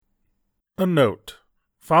A note.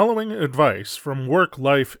 Following advice from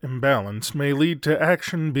work-life imbalance may lead to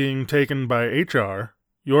action being taken by HR,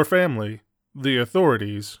 your family, the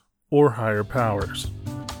authorities, or higher powers.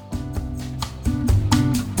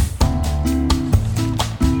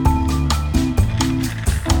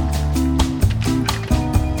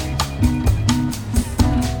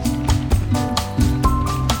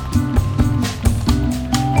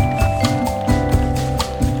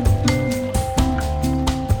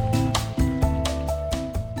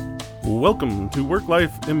 Welcome to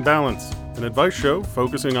Work-Life Imbalance, an advice show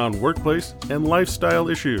focusing on workplace and lifestyle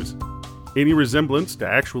issues. Any resemblance to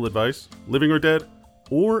actual advice, living or dead,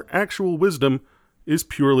 or actual wisdom is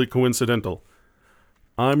purely coincidental.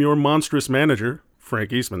 I'm your monstrous manager,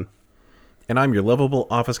 Frank Eastman. And I'm your lovable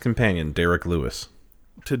office companion, Derek Lewis.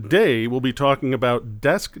 Today we'll be talking about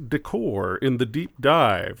desk decor in the deep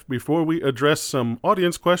dive before we address some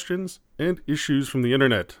audience questions and issues from the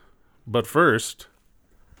internet. But first...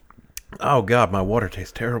 Oh, God, my water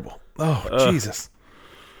tastes terrible. Oh, Jesus.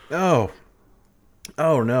 Oh,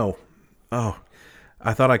 no. Oh,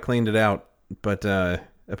 I thought I cleaned it out, but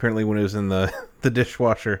apparently when it was in the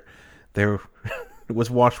dishwasher, it was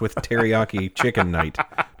washed with teriyaki chicken night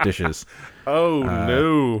dishes. Oh,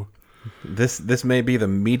 no. This may be the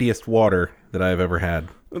meatiest water that I've ever had.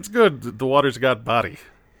 That's good. The water's got body.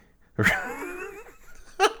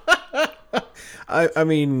 I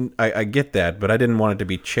mean, I get that, but I didn't want it to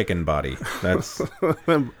be chicken body. That's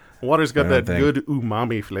Water's got that thing. good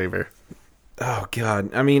umami flavor. Oh,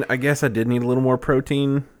 God. I mean, I guess I did need a little more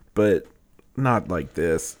protein, but not like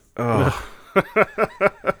this. Oh.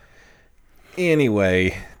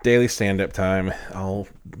 Anyway, daily stand-up time. I'll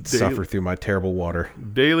suffer through my terrible water.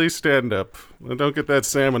 Daily stand-up. Don't get that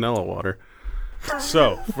salmonella water.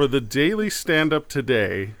 So, for the daily stand-up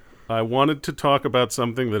today, I wanted to talk about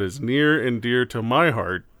something that is near and dear to my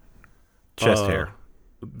heart. Chest hair.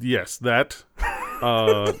 Yes, that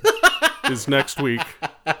is next week.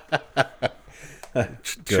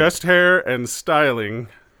 Chest hair and styling.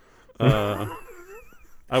 I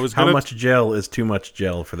was How gonna much gel is too much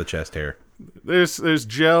gel for the chest hair? There's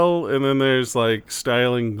gel, and then there's like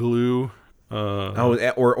styling glue.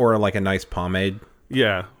 Or like a nice pomade.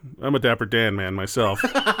 Yeah, I'm a Dapper Dan man myself.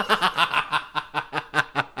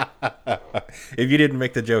 If you didn't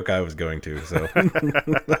make the joke, I was going to. So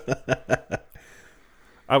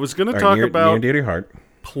I was going to talk about near and dear to your heart.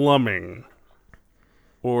 Plumbing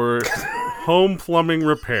or home plumbing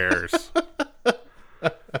repairs.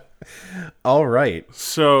 All right.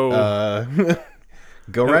 So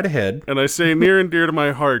go right ahead. And I say near and dear to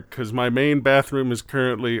my heart because my main bathroom is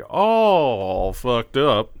currently all fucked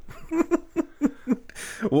up.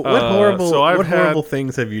 What horrible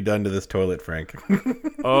things have you done to this toilet, Frank?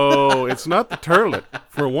 Oh, it's not the toilet.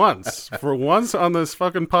 For once on this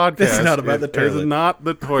fucking podcast, it's not about the toilet. It's not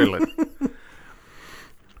the toilet.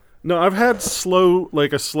 No, I've had a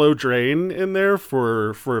slow drain in there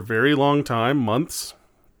for a very long time, months,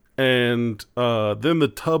 and then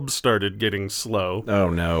the tub started getting slow. Oh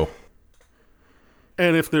no.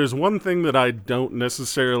 And if there's one thing that I don't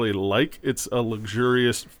necessarily like, it's a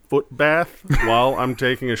luxurious foot bath while I'm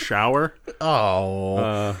taking a shower.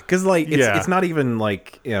 Oh, because it's not even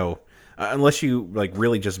like, unless you like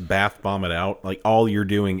really just bath bomb it out. Like all you're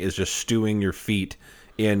doing is just stewing your feet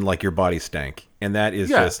in like your body stank, and that is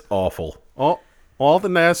just awful. All the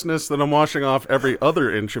nastiness that I'm washing off every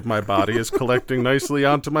other inch of my body is collecting nicely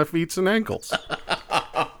onto my feet and ankles.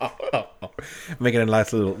 Making a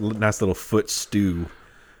nice little foot stew.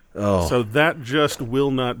 Oh. So that just will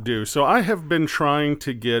not do. So I have been trying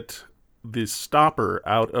to get the stopper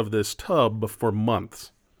out of this tub for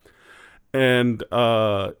months. And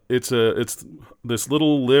it's this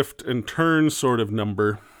little lift and turn sort of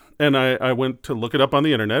number. And I went to look it up on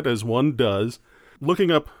the internet, as one does.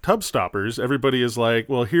 Looking up tub stoppers, everybody is like,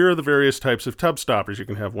 well, here are the various types of tub stoppers. You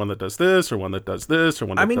can have one that does this, or one that does this, or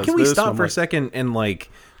one that does this. Can we stop for a second and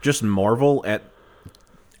just marvel at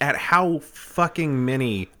how fucking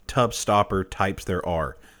many tub stopper types there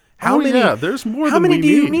are? There's more than we need. How many do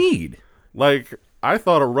you need? Like, I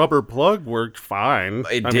thought a rubber plug worked fine.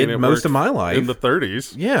 It did most of my life. In the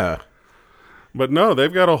 30s. Yeah. But no,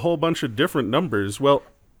 they've got a whole bunch of different numbers. Well,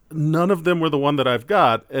 none of them were the one that I've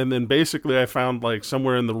got, and then basically I found like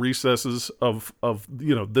somewhere in the recesses of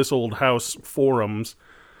this old house forums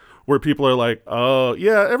where people are like, oh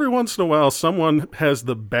yeah, every once in a while someone has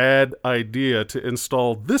the bad idea to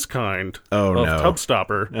install this kind of tub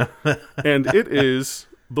stopper, and it is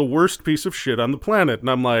the worst piece of shit on the planet. And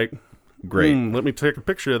I'm like, great, let me take a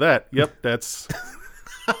picture of that. Yep, that's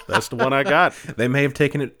the one I got. They may have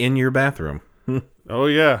taken it in your bathroom. Oh,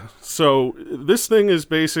 yeah. So this thing is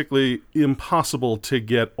basically impossible to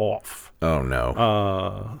get off. Oh,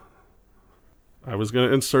 no. I was going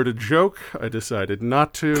to insert a joke. I decided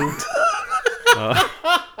not to.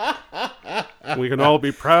 We can all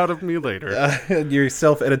be proud of me later. Your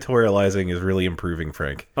self-editorializing is really improving,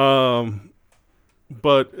 Frank.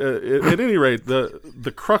 But at any rate,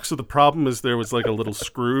 the crux of the problem is there was like a little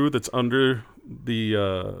screw that's under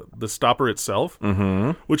the stopper itself,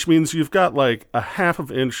 which means you've got like a half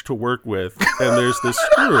of inch to work with, and there's this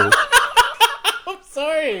screw. I'm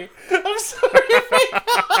sorry.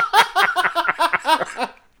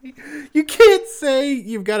 You can't say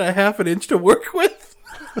you've got a half an inch to work with.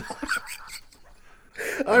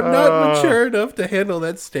 I'm not mature enough to handle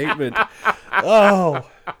that statement. Oh.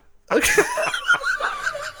 Okay.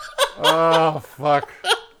 Oh, fuck.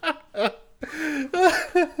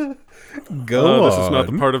 Go on. This is not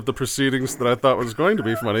the part of the proceedings that I thought was going to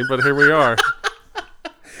be funny, but here we are.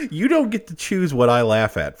 You don't get to choose what I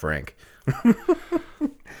laugh at, Frank.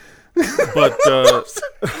 But,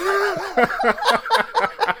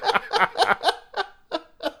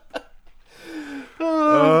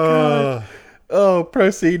 Oh,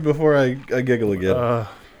 proceed before I giggle again.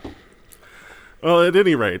 well, at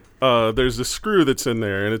any rate, there's a screw that's in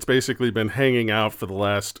there, and it's basically been hanging out for the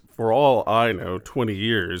last, for all I know, 20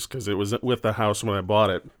 years, because it was with the house when I bought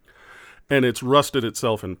it, and it's rusted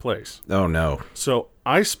itself in place. Oh, no. So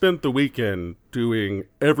I spent the weekend doing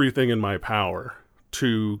everything in my power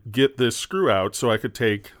to get this screw out so I could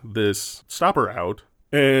take this stopper out,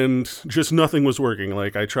 and just nothing was working.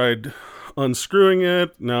 Like, I tried unscrewing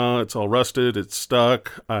it. No, it's all rusted. It's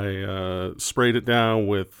stuck. I sprayed it down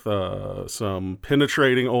with some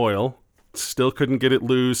penetrating oil. Still couldn't get it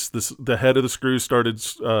loose. The head of the screw started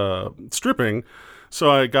stripping, so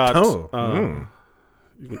I got...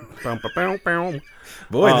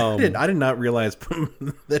 Boy, I did not realize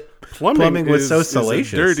that plumbing was so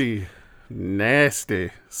salacious. Is a dirty,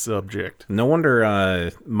 nasty subject. No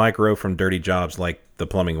wonder Mike Rowe from Dirty Jobs liked the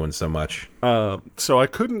plumbing one so much. So I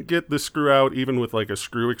couldn't get the screw out even with like a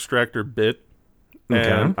screw extractor bit.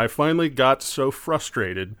 And I finally got so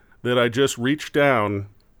frustrated that I just reached down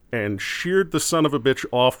and sheared the son of a bitch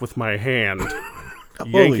off with my hand,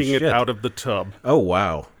 yanking it out of the tub. Oh,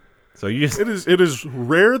 wow. So you just... It is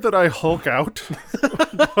rare that I Hulk out,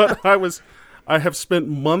 but I have spent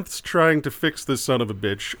months trying to fix this son of a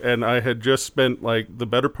bitch, and I had just spent like the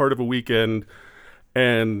better part of a weekend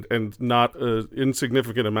and not an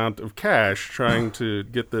insignificant amount of cash trying to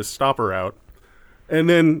get this stopper out. And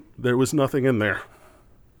then there was nothing in there.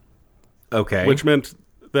 Okay. Which meant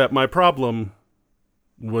that my problem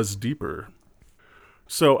was deeper.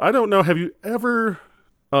 So I don't know, have you ever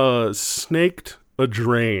snaked a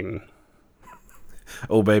drain?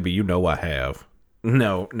 Oh, baby, you know I have.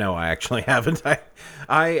 No, I actually haven't.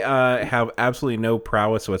 I have absolutely no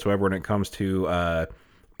prowess whatsoever when it comes to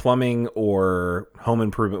plumbing or home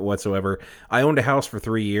improvement whatsoever. I owned a house for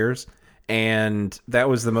 3 years, and that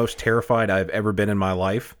was the most terrified I've ever been in my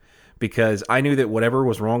life, because I knew that whatever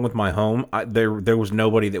was wrong with my home, there was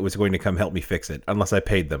nobody that was going to come help me fix it unless I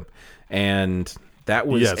paid them. And that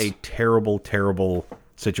was a terrible, terrible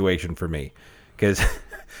situation for me, because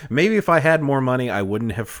maybe if I had more money, I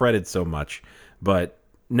wouldn't have fretted so much. But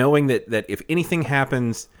knowing that if anything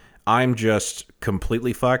happens, I'm just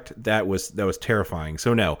completely fucked, that was terrifying.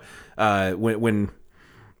 So no, when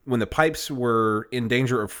the pipes were in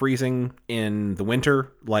danger of freezing in the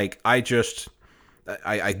winter, like I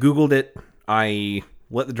Googled it, I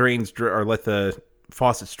let the drains or let the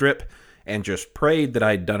faucet strip, and just prayed that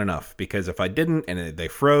I'd done enough. Because if I didn't and they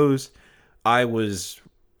froze, I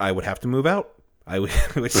would have to move out. I would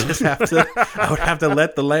just have to. I would have to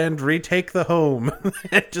let the land retake the home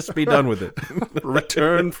and just be done with it.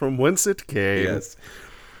 Return from whence it came. Yes.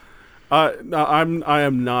 I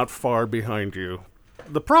am not far behind you.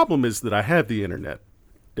 The problem is that I have the internet,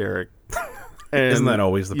 Derek. And isn't that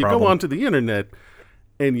always the problem? You go onto the internet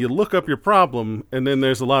and you look up your problem, and then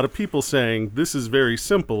there's a lot of people saying this is very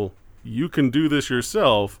simple. You can do this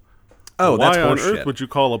yourself. Oh, that's why on horseshit. earth would you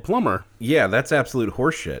call a plumber? Yeah, that's absolute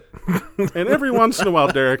horseshit. And every once in a while,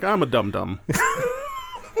 Derek, I'm a dum-dum.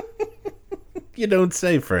 You don't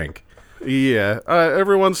say, Frank. Yeah,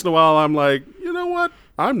 every once in a while, I'm like, you know what?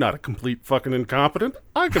 I'm not a complete fucking incompetent.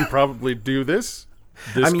 I can probably do this.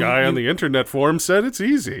 This guy on the internet forum said it's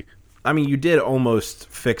easy. I mean, you did almost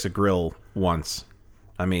fix a grill once.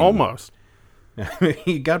 I mean, almost.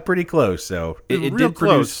 You got pretty close, so it did close.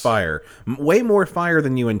 produce fire. Way more fire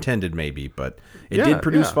than you intended, maybe, but it did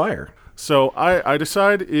produce fire. So I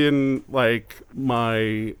decide in like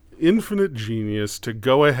my infinite genius to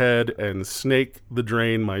go ahead and snake the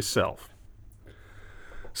drain myself.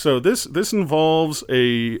 So this involves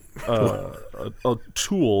a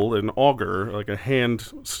tool, an auger, like a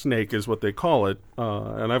hand snake is what they call it,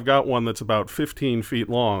 and I've got one that's about 15 feet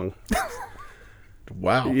long.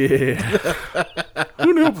 Wow. Yeah.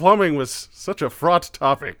 Who knew plumbing was such a fraught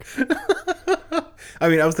topic? I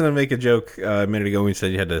mean, I was going to make a joke a minute ago when you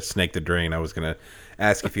said you had to snake the drain. I was going to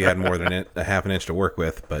ask if you had more than a half an inch to work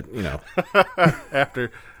with, but, you know. After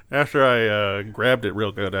I grabbed it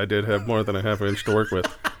real good, I did have more than a half inch to work with.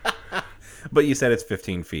 But you said it's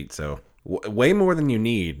 15 feet, so way more than you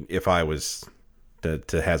need if I was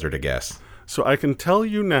to hazard a guess. So I can tell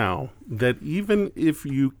you now that even if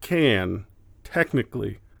you can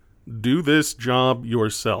technically do this job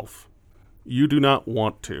yourself, you do not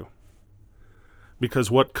want to.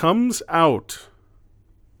 Because what comes out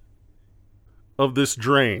of this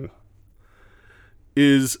drain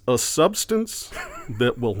is a substance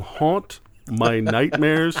that will haunt my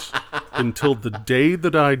nightmares until the day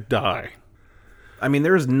that I die. I mean,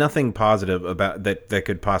 there is nothing positive about that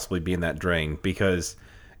could possibly be in that drain because,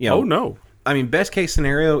 you know. Oh, no. I mean, best case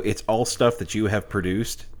scenario, it's all stuff that you have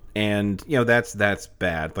produced, and, you know, that's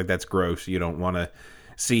bad. Like, that's gross. You don't want to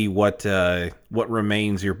see what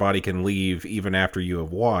remains your body can leave even after you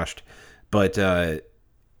have washed. But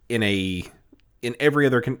in every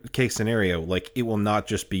other case scenario, like, it will not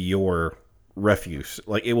just be your refuse.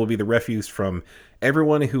 Like, it will be the refuse from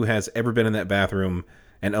everyone who has ever been in that bathroom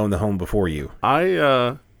and owned the home before you.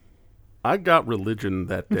 I got religion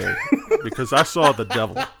that day because I saw the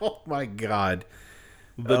devil. Oh, my God.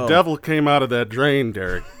 The devil came out of that drain,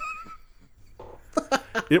 Derek.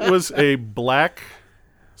 It was a black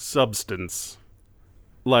substance,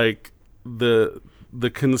 like the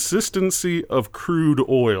consistency of crude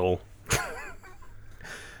oil,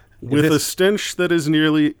 with a stench that is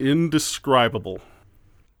nearly indescribable.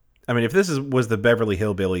 I mean, if this was the Beverly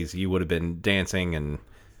Hillbillies, you would have been dancing and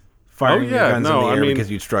firing your guns in the air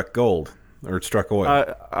because you'd struck gold or struck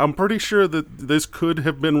oil. I'm pretty sure that this could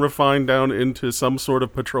have been refined down into some sort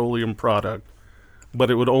of petroleum product, but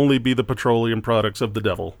it would only be the petroleum products of the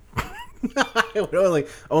devil. It would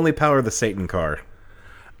only power the Satan car.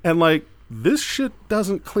 And, like, this shit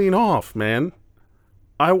doesn't clean off, man.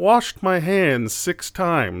 I washed my hands 6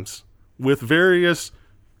 times with various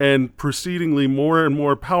and proceedingly more and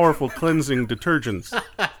more powerful cleansing detergents.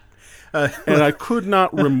 And I could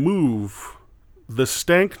not remove the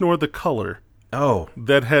stank nor the color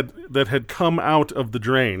that had come out of the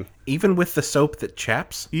drain. Even with the soap that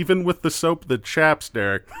chaps? Even with the soap that chaps,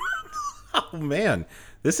 Derek. Oh, man.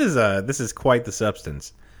 This is quite the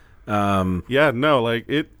substance. Yeah, no, like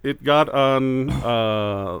it got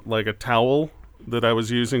on like a towel that I was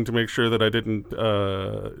using to make sure that I didn't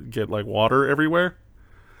get like water everywhere.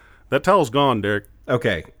 That towel's gone, Derek.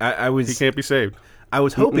 Okay, he can't be saved. I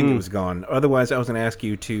was hoping it was gone. Otherwise, I was going to ask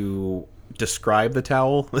you to describe the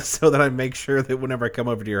towel so that I make sure that whenever I come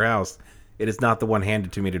over to your house, it is not the one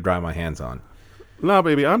handed to me to dry my hands on. No,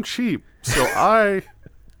 baby, I'm cheap, so I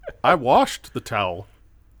washed the towel.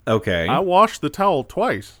 Okay. I washed the towel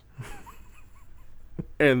twice.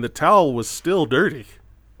 And the towel was still dirty.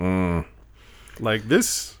 Like,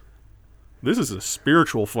 this is a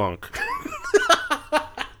spiritual funk.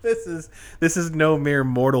 This is no mere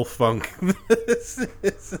mortal funk. This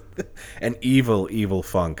is an evil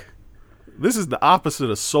funk. This is the opposite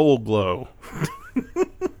of soul glow.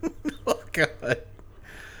 Oh, God.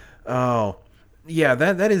 Oh. Yeah,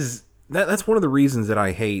 that's one of the reasons that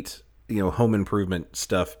I hate, home improvement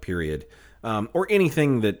stuff, period. Or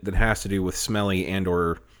anything that has to do with smelly and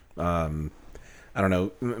or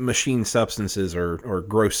machine substances or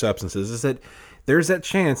gross substances, is that there's that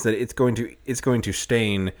chance that it's going to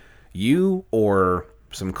stain you or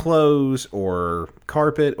some clothes or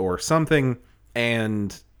carpet or something,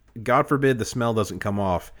 and God forbid the smell doesn't come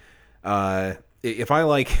off. If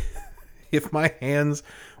my hands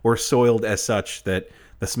were soiled as such that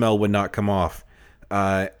the smell would not come off,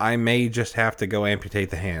 I may just have to go amputate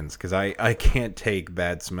the hands because I can't take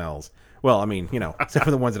bad smells. Well, I mean, except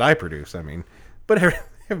for the ones that I produce. I mean, but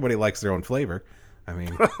everybody likes their own flavor. I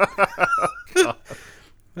mean,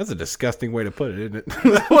 that's a disgusting way to put it, isn't it?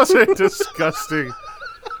 That was a disgusting,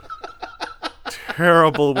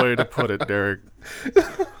 terrible way to put it, Derek.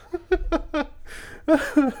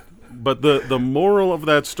 But the moral of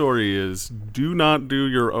that story is do not do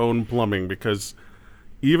your own plumbing, because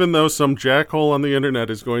even though some jackhole on the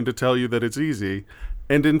internet is going to tell you that it's easy,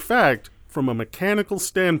 and in fact, from a mechanical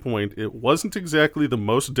standpoint, it wasn't exactly the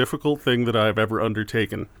most difficult thing that I've ever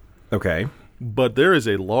undertaken. Okay. But there is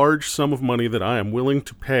a large sum of money that I am willing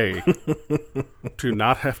to pay to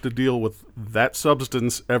not have to deal with that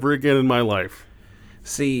substance ever again in my life.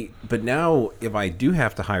 See, but now if I do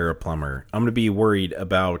have to hire a plumber, I'm going to be worried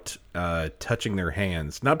about touching their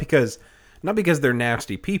hands. Not because they're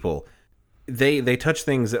nasty people. They touch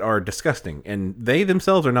things that are disgusting, and they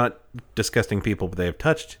themselves are not disgusting people, but they have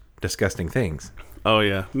touched disgusting things. Oh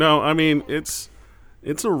yeah, no, I mean it's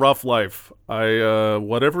a rough life.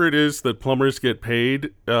 Whatever it is that plumbers get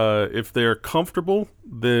paid, if they're comfortable,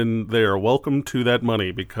 then they are welcome to that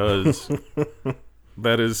money, because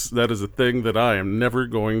that is a thing that I am never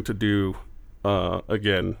going to do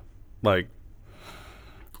again. Like,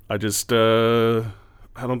 I just I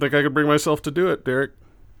don't think I could bring myself to do it, Derek.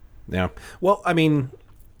 Yeah. Well, I mean,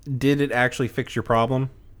 did it actually fix your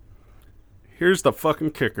problem? Here's the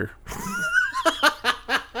fucking kicker.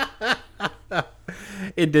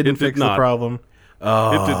 It didn't fix the problem.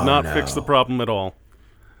 Oh, it did not fix the problem at all.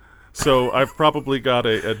 So I've probably got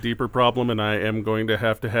a deeper problem, and I am going to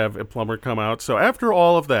have a plumber come out. So after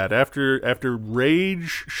all of that, after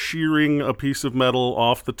rage shearing a piece of metal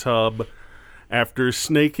off the tub, after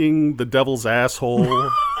snaking the devil's asshole,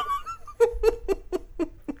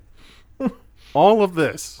 all of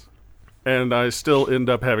this, and I still end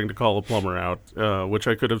up having to call a plumber out, which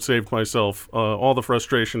I could have saved myself all the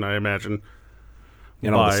frustration, I imagine.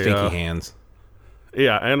 And all the stinky hands.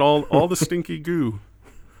 Yeah, and all the stinky goo.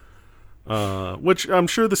 Which I'm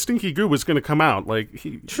sure the stinky goo was going to come out. Like,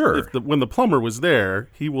 when the plumber was there,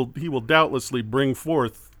 he will doubtlessly bring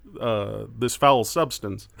forth this foul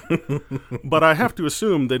substance. But I have to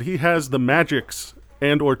assume that he has the magics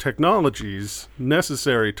and or technologies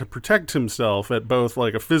necessary to protect himself at both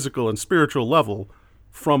like a physical and spiritual level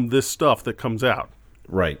from this stuff that comes out.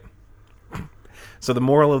 Right. So the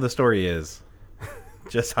moral of the story is,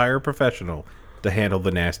 just hire a professional to handle the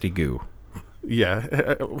nasty goo.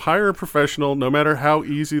 Yeah, hire a professional. No matter how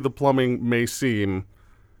easy the plumbing may seem,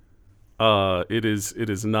 it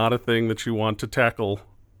is not a thing that you want to tackle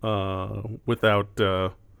without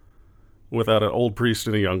an old priest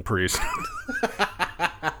and a young priest.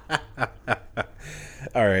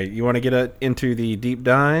 All right, you want to get into the deep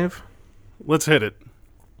dive? Let's hit it.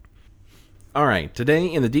 All right, today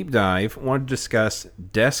in the deep dive, I want to discuss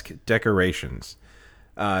desk decorations.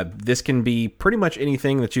 This can be pretty much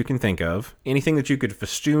anything that you can think of. Anything that you could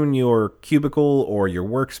festoon your cubicle or your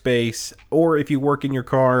workspace, or if you work in your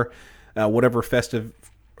car, whatever festive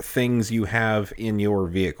things you have in your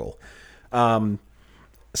vehicle.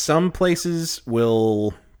 Some places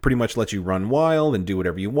will pretty much let you run wild and do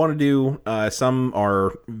whatever you want to do. Some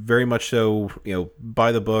are very much so,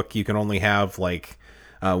 by the book. You can only have like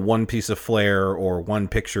one piece of flair or one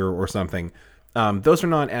picture or something. Those are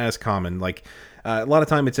not as common. Like, a lot of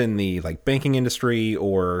time it's in the like banking industry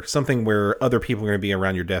or something where other people are going to be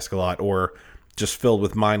around your desk a lot, or just filled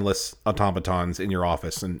with mindless automatons in your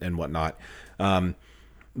office and whatnot.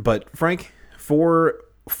 But Frank, for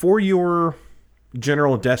your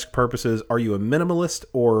general desk purposes, are you a minimalist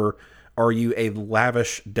or are you a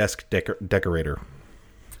lavish desk decorator?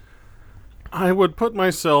 I would put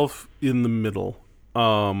myself in the middle,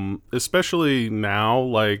 especially now.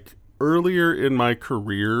 Like, earlier in my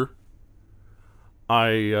career,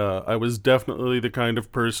 I was definitely the kind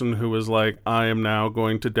of person who was like, I am now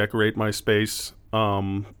going to decorate my space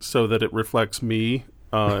so that it reflects me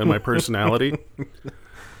and my personality.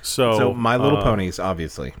 So My Little Ponies,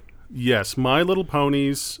 obviously. Yes, My Little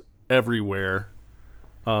Ponies everywhere.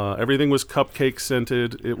 Everything was cupcake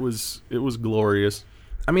scented. It was glorious.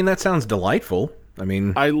 I mean, that sounds delightful.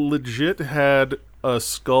 I legit had a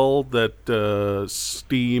skull that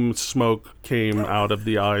steam smoke came out of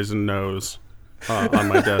the eyes and nose on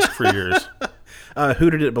my desk for years. Who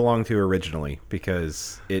did it belong to originally?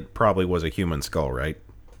 Because it probably was a human skull, right?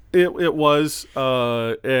 It was,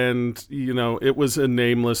 and it was a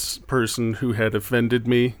nameless person who had offended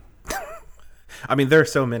me. There are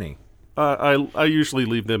so many. I usually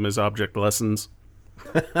leave them as object lessons.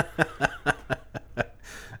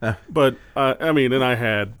 But and I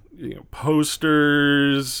had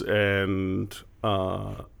posters, and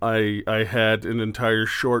I had an entire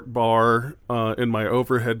short bar in my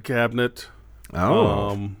overhead cabinet.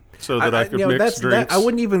 So that I could mix drinks. I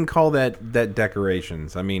wouldn't even call that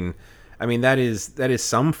decorations. That is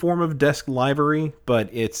some form of desk livery, but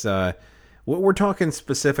it's we're talking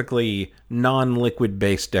specifically non-liquid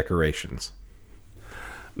based decorations.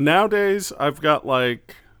 Nowadays, I've got a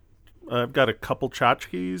couple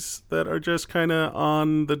tchotchkes that are just kind of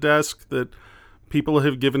on the desk that people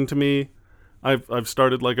have given to me. I've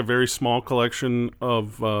started like a very small collection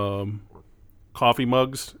of coffee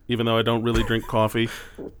mugs, even though I don't really drink coffee.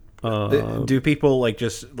 Do people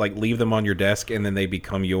just leave them on your desk and then they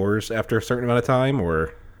become yours after a certain amount of time,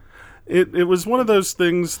 or? It was one of those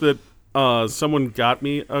things that someone got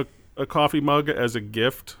me a coffee mug as a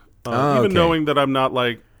gift, Oh, even okay. knowing that I'm not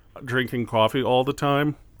like drinking coffee all the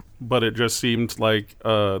time. But it just seemed like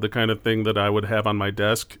the kind of thing that I would have on my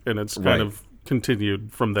desk, and it's kind Right. of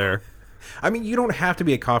continued from there. I mean, you don't have to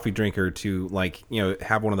be a coffee drinker to, like,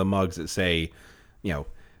 have one of the mugs that say,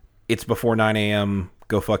 it's before 9 a.m.,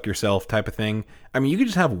 go fuck yourself type of thing. I mean, you could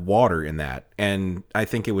just have water in that, and I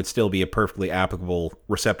think it would still be a perfectly applicable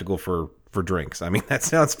receptacle for drinks. I mean, that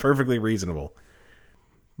sounds perfectly reasonable.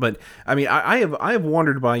 But, I mean, I have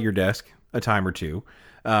wandered by your desk a time or two,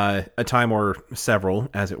 a time or several,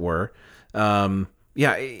 as it were.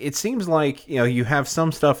 Yeah, it seems like you have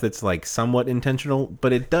some stuff that's like somewhat intentional,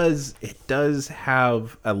 but it does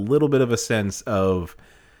have a little bit of a sense of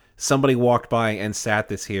somebody walked by and sat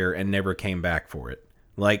this here and never came back for it.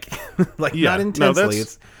 Like like Yeah, not no, intensely. that's-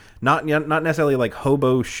 It's not necessarily like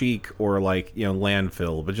hobo chic or like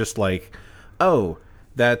landfill, but just like, oh,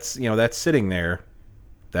 that's that's sitting there.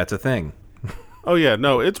 That's a thing. Oh yeah,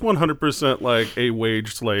 no, it's 100% like a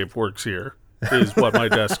wage slave works here, is what my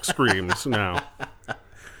desk screams now.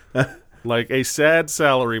 Like a sad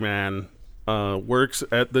salaryman works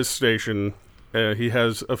at this station. He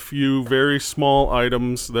has a few very small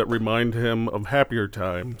items that remind him of happier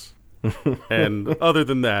times. And other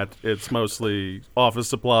than that, it's mostly office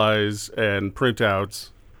supplies and printouts.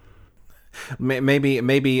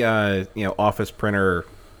 Maybe office printer,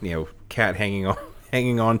 cat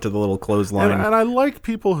hanging on to the little clothesline. And I like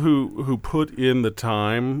people who put in the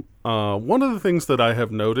time. One of the things that I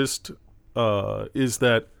have noticed is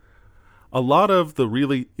that a lot of the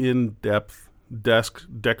really in-depth desk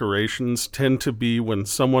decorations tend to be when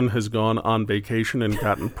someone has gone on vacation and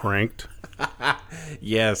gotten pranked.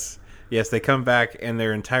 Yes, they come back and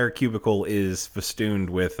their entire cubicle is festooned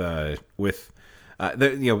with the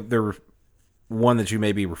one that you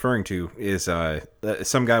may be referring to is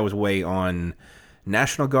some guy was away on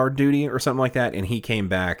National Guard duty or something like that, and he came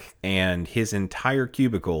back and his entire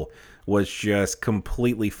cubicle was just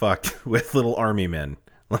completely fucked with little army men.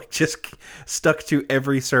 Like, just stuck to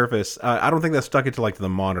every surface. I don't think that stuck it to, like, the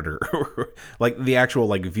monitor. Like, the actual,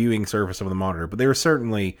 like, viewing surface of the monitor. But there were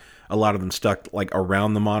certainly a lot of them stuck, like,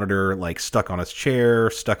 around the monitor, like, stuck on his chair,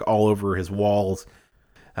 stuck all over his walls.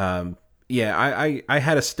 Yeah, I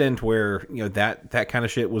had a stint where, that kind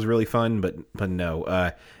of shit was really fun. But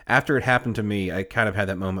no. After it happened to me, I kind of had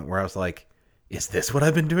that moment where I was like, is this what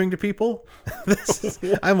I've been doing to people?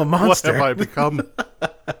 I'm a monster. What have I become?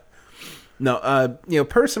 No,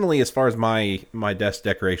 personally, as far as my desk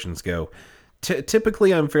decorations go,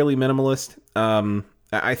 typically I'm fairly minimalist.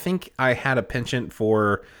 I think I had a penchant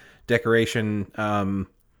for decoration.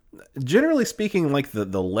 Generally speaking, like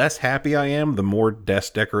the less happy I am, the more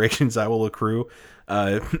desk decorations I will accrue.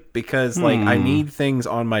 Because like I need things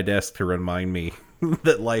on my desk to remind me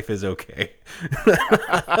that life is okay.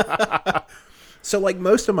 So like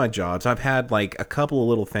most of my jobs, I've had like a couple of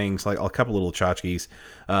little things, like a couple of little tchotchkes.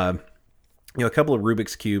 A couple of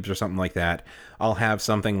Rubik's Cubes or something like that. I'll have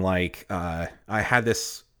something like, I had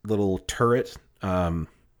this little turret, the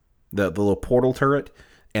little portal turret,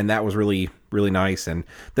 and that was really, really nice. And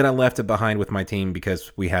then I left it behind with my team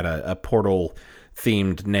because we had a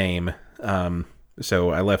portal-themed name. So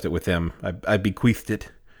I left it with them. I bequeathed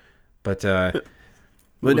it. But no,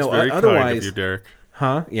 Very kind otherwise... of you, Derek.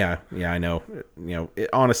 Huh? Yeah, I know.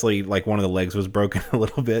 Honestly, like one of the legs was broken a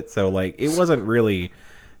little bit, so like it wasn't.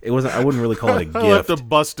 I wouldn't really call it a I left gift. a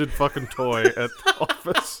busted fucking toy at the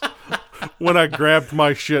office when I grabbed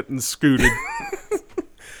my shit and scooted.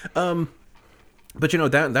 But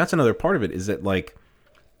that's another part of it is that like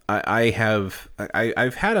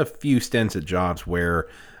I've had a few stints at jobs where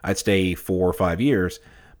I'd stay 4 or 5 years,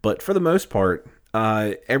 but for the most part,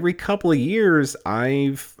 every couple of years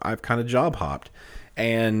I've kind of job hopped.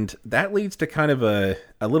 And that leads to kind of a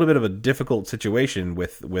little bit of a difficult situation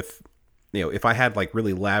with if I had like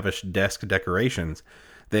really lavish desk decorations,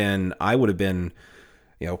 then I would have been,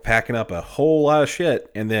 packing up a whole lot of shit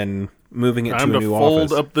and then moving it Time to a to new fold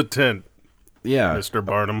office. up the tent, Yeah, Mr.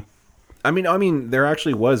 Barnum. I mean, there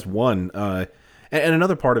actually was one, and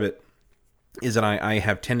another part of it is that I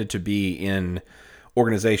have tended to be in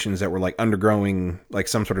organizations that were like undergoing like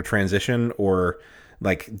some sort of transition or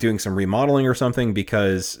like doing some remodeling or something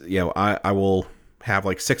because, I will have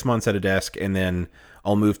like 6 months at a desk and then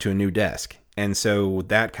I'll move to a new desk. And so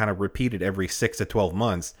that kind of repeated every 6 to 12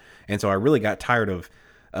 months. And so I really got tired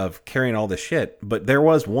of carrying all this shit. But there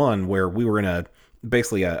was one where we were in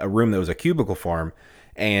basically a room that was a cubicle farm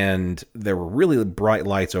and there were really bright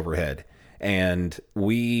lights overhead. And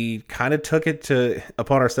we kind of took it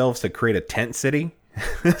upon ourselves to create a tent city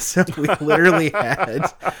So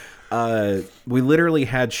we literally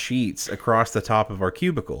had sheets across the top of our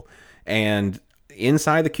cubicle, and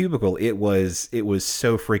inside the cubicle it was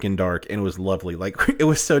so freaking dark, and it was lovely. Like, it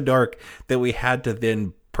was so dark that we had to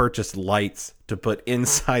then purchase lights to put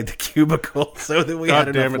inside the cubicle so that we had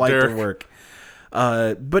enough light to work.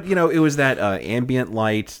 But it was that ambient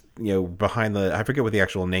light, behind I forget what the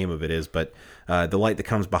actual name of it is, but the light that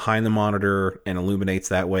comes behind the monitor and illuminates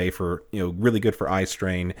that way for, really good for eye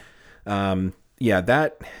strain.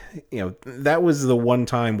 That was the one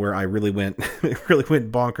time where I really went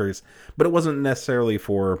bonkers, but it wasn't necessarily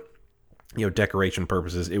for, decoration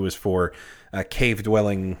purposes. It was for cave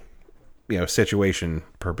dwelling, situation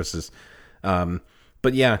purposes.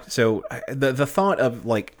 But yeah, so the thought of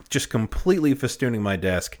like just completely festooning my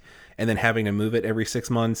desk and then having to move it every 6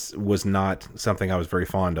 months was not something I was very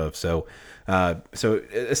fond of. So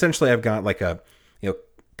essentially I've got like a,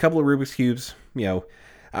 couple of Rubik's Cubes,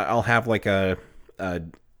 I'll have like a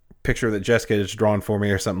picture that Jessica has drawn for me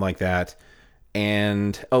or something like that.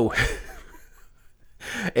 And,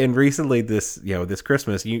 and recently this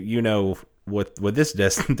Christmas, what this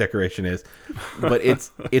desk decoration is, but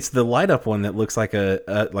it's the light up one that looks like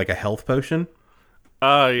a health potion.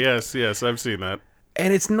 Yes, I've seen that.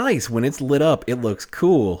 And it's nice when it's lit up, it looks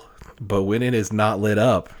cool, but when it is not lit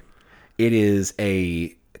up, it is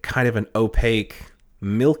a kind of an opaque,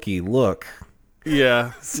 milky look.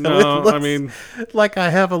 Yeah. So no, it looks I mean, like I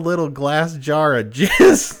have a little glass jar of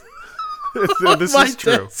jizz. This is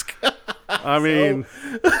true. I mean,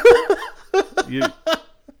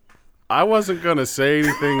 I wasn't going to say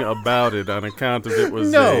anything about it on account of it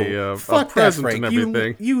was a present that, and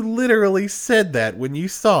everything. You literally said that when you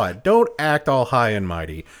saw it. Don't act all high and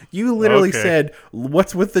mighty. You literally said,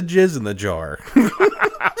 "What's with the jizz in the jar?"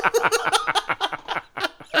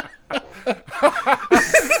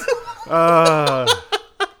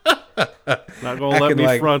 Not going to let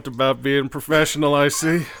me front about being professional, I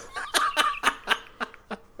see.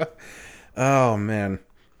 Oh, man.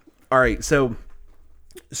 All right, so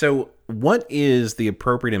what is the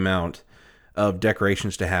appropriate amount of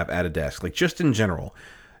decorations to have at a desk? Like, just in general,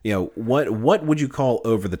 what would you call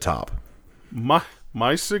over the top?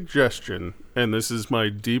 My suggestion, and this is my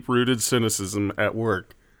deep-rooted cynicism at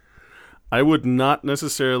work, I would not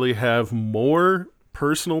necessarily have more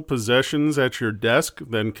personal possessions at your desk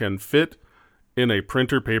than can fit in a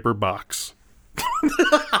printer paper box.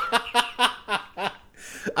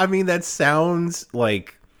 I mean, that sounds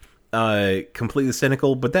like completely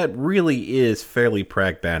cynical, but that really is fairly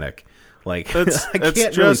pragmatic. Like, I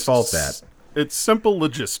can't really fault that. It's simple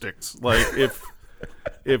logistics. Like, if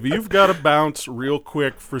you've got to bounce real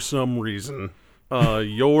quick for some reason,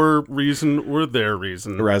 your reason or their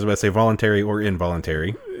reason, or as I would say, voluntary or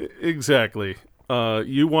involuntary. Exactly.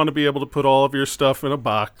 You want to be able to put all of your stuff in a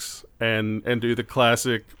box and do the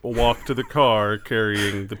classic walk to the car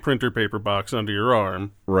carrying the printer paper box under your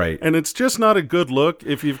arm. Right. And it's just not a good look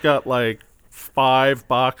if you've got like 5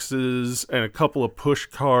 boxes and a couple of push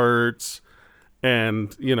carts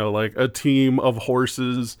and, like a team of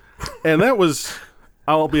horses. And that was,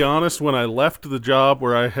 I'll be honest, when I left the job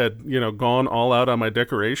where I had, gone all out on my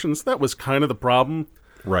decorations, that was kind of the problem.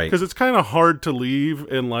 Right. Because it's kind of hard to leave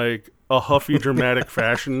in like a huffy, dramatic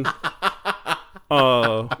fashion.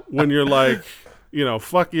 When you're like,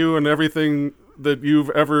 fuck you and everything that you've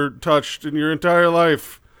ever touched in your entire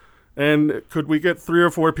life. And could we get 3 or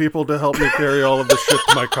 4 people to help me carry all of this shit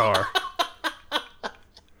to my car?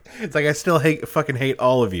 It's like, I still fucking hate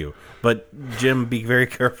all of you. But Jim, be very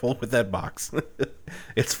careful with that box.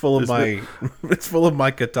 It's full of my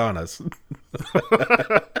katanas.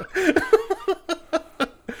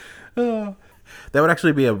 That would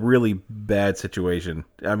actually be a really bad situation.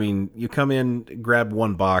 I mean, you come in, grab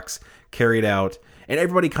one box, carry it out, and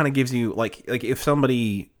everybody kind of gives you, like if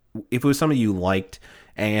it was somebody you liked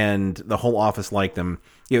and the whole office liked them,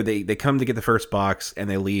 they come to get the first box and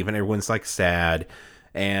they leave and everyone's like sad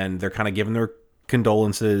and they're kind of giving their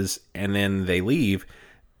condolences and then they leave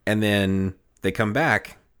and then they come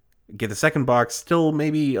back, get the second box, still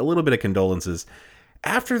maybe a little bit of condolences.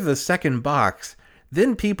 After the second box,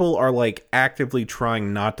 then people are like actively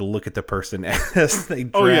trying not to look at the person as they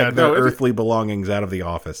drag their earthly belongings out of the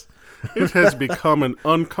office. It has become an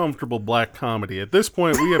uncomfortable black comedy. At this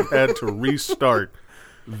point, we have had to restart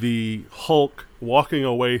the Hulk walking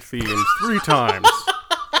away theme 3 times.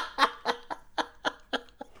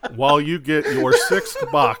 While you get your 6th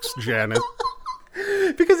box, Janet.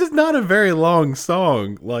 Because it's not a very long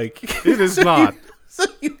song. Like, it is not. So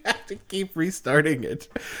you have to keep restarting it.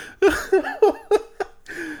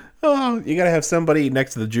 Oh, you gotta have somebody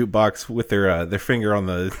next to the jukebox with their finger on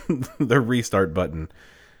the the restart button.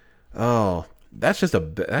 Oh, that's just a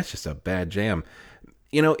bad jam.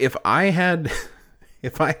 You know, if I had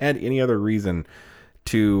any other reason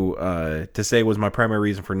to say was my primary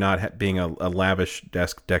reason for not being a lavish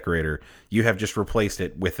desk decorator, you have just replaced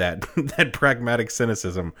it with that that pragmatic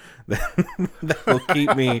cynicism that will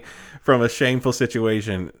keep me from a shameful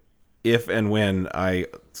situation if and when I,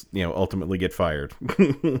 ultimately get fired.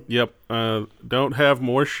 Yep. Don't have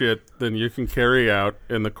more shit than you can carry out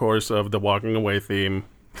in the course of the walking away theme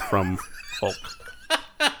from Hulk.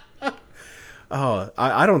 Oh,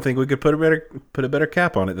 I don't think we could put a better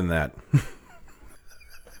cap on it than that.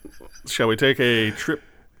 Shall we take a trip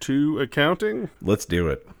to accounting? Let's do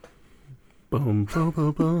it. Boom, boom,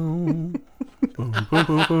 boom, boom. Boom, boom,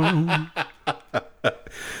 boom, boom.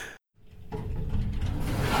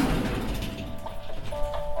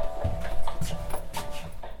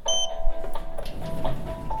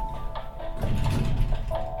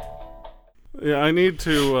 Yeah, I need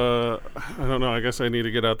to, I don't know, I guess I need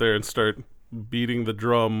to get out there and start beating the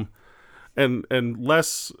drum and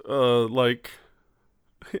less, like,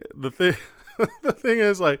 the thing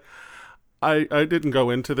is, like, I didn't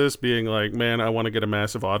go into this being like, man, I want to get a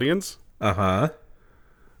massive audience. Uh-huh.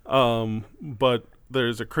 But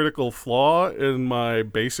there's a critical flaw in my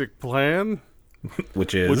basic plan.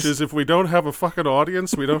 Which is if we don't have a fucking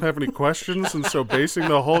audience, we don't have any questions, and so basing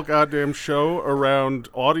the whole goddamn show around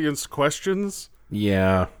audience questions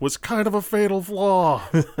was kind of a fatal flaw.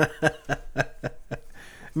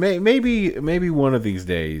 Maybe one of these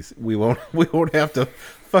days we won't have to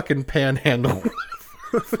fucking panhandle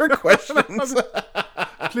for questions.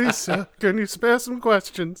 Please, sir, can you spare some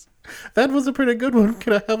questions? That was a pretty good one.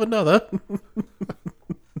 Can I have another?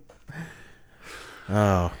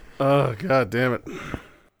 Oh, God damn it.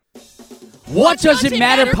 What Does It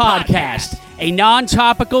Matter podcast, a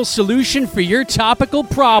non-topical solution for your topical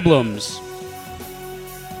problems.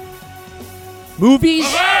 Movies,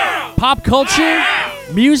 pop culture,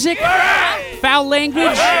 music, foul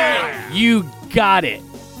language, you got it.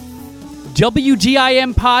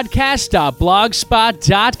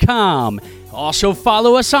 WDIMpodcast.blogspot.com. Also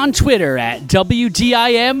follow us on Twitter at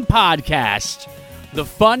WDIM Podcast. The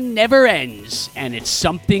fun never ends, and it's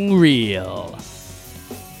something real.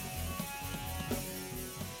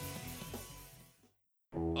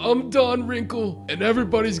 I'm Don Wrinkle, and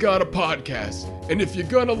everybody's got a podcast. And if you're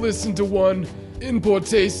gonna listen to one, In Poor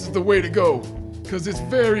Taste is the way to go, because it's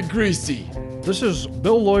very greasy. This is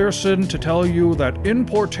Bill Lawyerson to tell you that In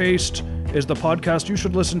Poor Taste is the podcast you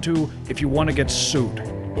should listen to if you want to get sued.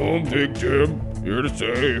 I'm Big Jim, here to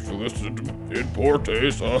say if you listen to In Poor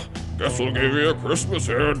Taste, guess we'll give you a Christmas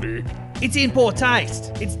handy. It's In Poor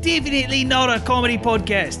Taste. It's definitely not a comedy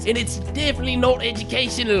podcast. And it's definitely not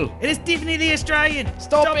educational. It is definitely Australian.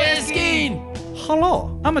 Stop asking!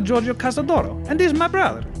 Hello, I'm a Giorgio Casadoro, and this is my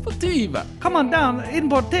brother. Fativa. Come on down, In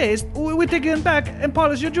Poor Taste. We're taking back and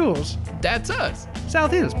polish your jewels. That's us.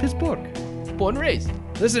 South Hills, Pittsburgh. Born and raised.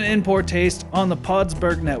 Listen to In Poor Taste on the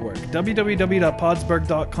Podsberg Network.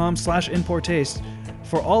 www.podsberg.com/InPoorTaste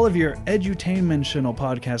for all of your edutainmentional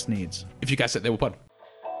podcast needs. If you guys said they were fun.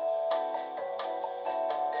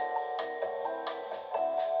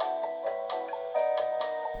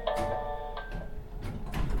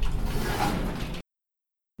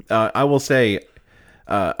 I will say,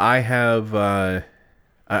 I have. I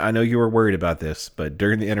know you were worried about this, but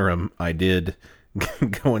during the interim, I did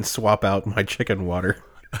go and swap out my chicken water,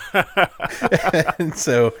 and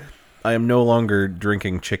so I am no longer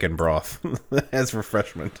drinking chicken broth as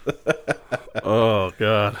refreshment. Oh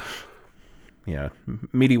God. Yeah,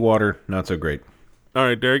 meaty water, not so great. All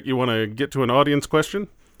right, Derek, you want to get to an audience question?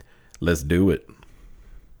 Let's do it.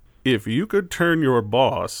 If you could turn your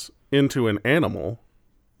boss into an animal,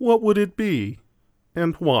 what would it be,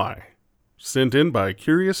 and why? Sent in by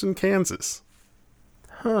Curious in Kansas.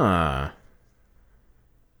 Huh.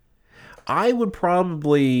 I would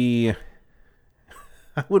probably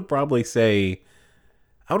say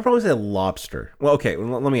lobster. Well, okay,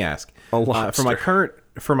 let me ask. A lobster.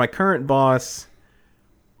 For my current boss,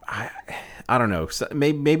 I don't know.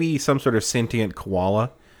 Maybe some sort of sentient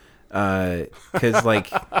koala. Because like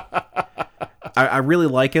I really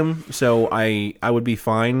like him, so I would be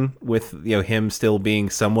fine with him still being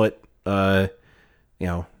somewhat I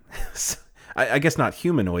guess not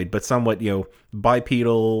humanoid, but somewhat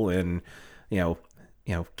bipedal and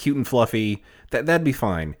cute and fluffy. That'd be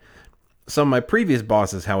fine. Some of my previous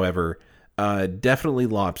bosses, however, definitely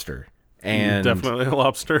lobster. And definitely a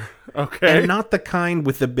lobster. Okay. And not the kind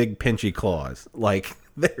with the big pinchy claws. Like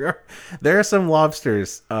there are some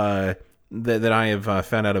lobsters that I have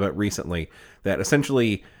found out about recently that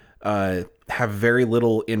essentially have very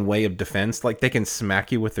little in way of defense. Like, they can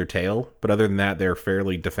smack you with their tail, but other than that, they're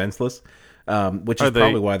fairly defenseless, which is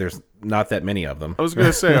probably why there's not that many of them. I was going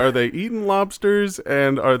to say, are they eating lobsters,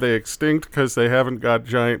 and are they extinct because they haven't got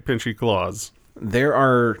giant pinchy claws? There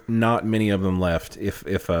are not many of them left,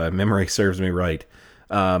 if memory serves me right.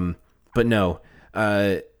 But no,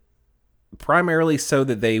 primarily so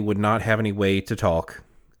that they would not have any way to talk.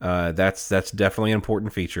 That's definitely an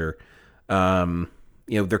important feature.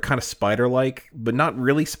 They're kind of spider-like, but not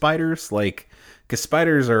really spiders. Like, because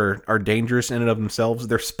spiders are dangerous in and of themselves.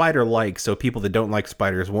 They're spider-like, so people that don't like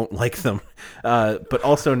spiders won't like them. But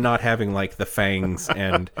also not having like the fangs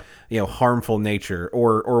and harmful nature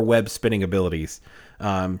or web spinning abilities.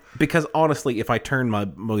 Because honestly, if I turned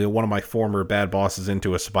one of my former bad bosses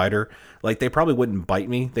into a spider, like, they probably wouldn't bite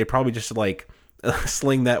me. They'd probably just like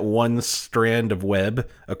sling that one strand of web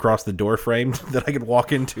across the door frame that I could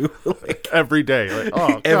walk into like every day. Like, oh,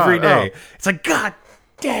 God, every day. Oh. It's like, God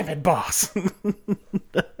damn it, boss.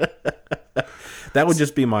 That would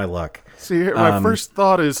just be my luck. See, my first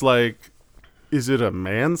thought is like, is it a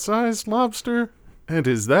man-sized lobster? And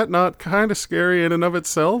is that not kind of scary in and of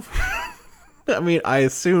itself? I mean, I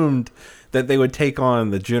assumed that they would take on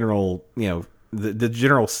the general, the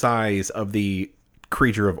general size of the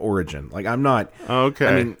creature of origin. Like, I'm not okay.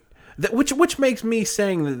 I mean, which makes me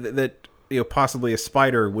saying that possibly a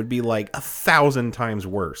spider would be like 1,000 times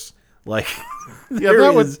worse. Like, yeah,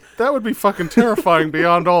 that would be fucking terrifying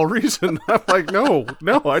beyond all reason. I'm like, no,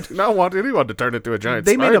 I do not want anyone to turn into a giant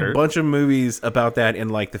spider. They made a bunch of movies about that in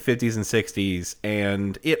like the 50s and 60s,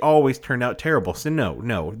 and it always turned out terrible. So no,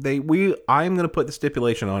 I'm going to put the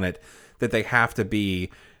stipulation on it that they have to be,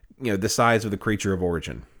 the size of the creature of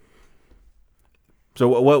origin. So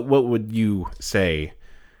what would you say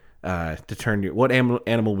to turn what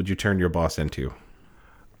animal would you turn your boss into?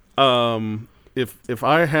 If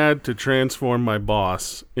I had to transform my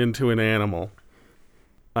boss into an animal,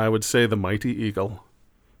 I would say the mighty eagle.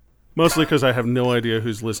 Mostly because I have no idea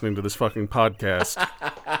who's listening to this fucking podcast.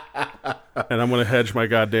 And I'm going to hedge my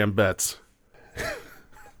goddamn bets.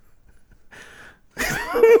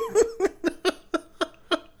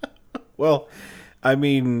 Well, I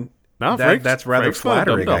mean, that's rather Frank's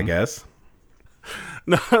flattering, I guess.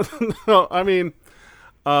 No, I mean,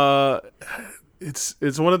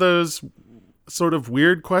 it's one of those sort of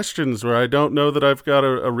weird questions where I don't know that I've got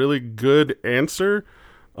a really good answer.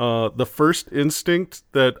 The first instinct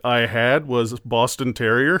that I had was Boston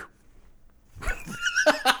Terrier.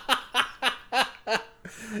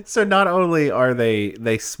 So not only are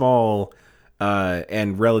they small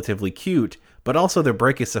and relatively cute, but also they're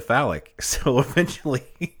brachycephalic. So eventually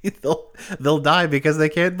they'll die because they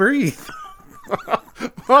can't breathe.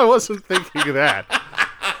 I wasn't thinking of that.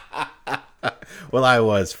 Well, I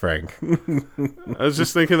was, Frank. I was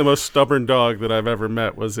just thinking the most stubborn dog that I've ever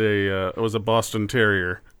met was a Boston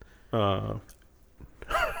Terrier.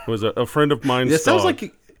 Was a friend of mine's it sounds dog.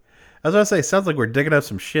 Like, I was going to say, it sounds like we're digging up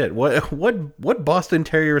some shit. What Boston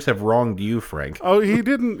Terriers have wronged you, Frank? Oh, he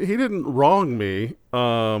didn't wrong me.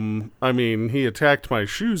 I mean, he attacked my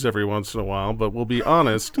shoes every once in a while, but we'll be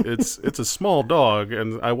honest, it's a small dog,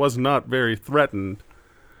 and I was not very threatened.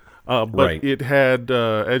 But right. It had,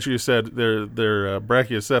 as you said, they're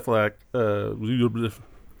brachycephalic.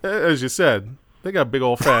 As you said, they got big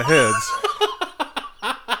old fat heads.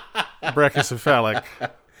 Brachycephalic.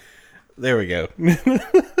 There we go.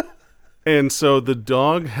 And so the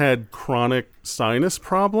dog had chronic sinus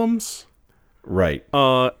problems. Right.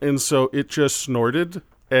 And so it just snorted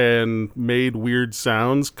and made weird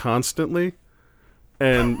sounds constantly.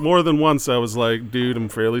 And more than once I was like, dude, I'm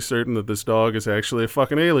fairly certain that this dog is actually a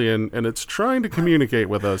fucking alien and it's trying to communicate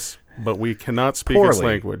with us, but we cannot speak its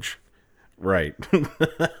language. Right.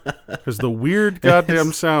 Because the weird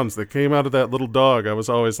goddamn sounds that came out of that little dog, I was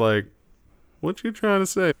always like, what you trying to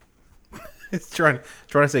say? It's trying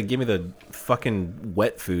to say, give me the fucking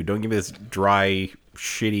wet food. Don't give me this dry,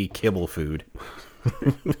 shitty kibble food.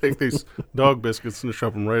 Take these dog biscuits and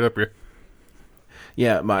shove them right up here.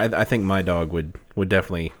 Yeah, I think my dog would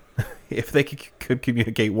definitely, if they could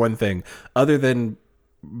communicate one thing other than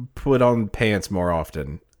put on pants more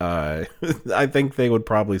often, I think they would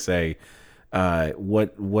probably say,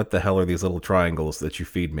 what the hell are these little triangles that you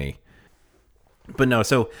feed me? But no,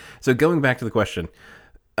 so going back to the question,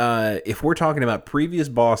 if we're talking about previous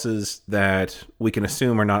bosses that we can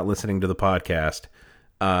assume are not listening to the podcast,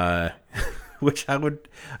 which I would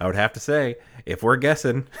have to say, if we're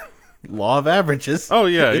guessing, law of averages. Oh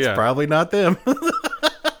yeah, it's probably not them.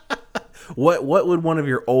 What would one of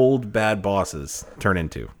your old bad bosses turn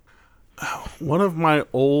into? one of my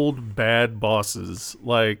old bad bosses,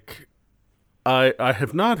 like, I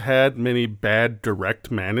have not had many bad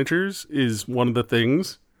direct managers, is one of the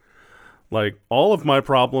things. Like, all of my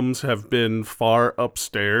problems have been far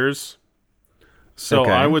upstairs. So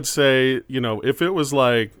Okay. I would say, if it was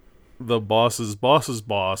like the boss's boss's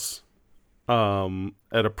boss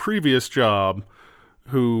at a previous job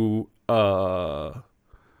who I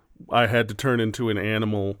had to turn into an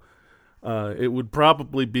animal, it would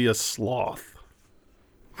probably be a sloth.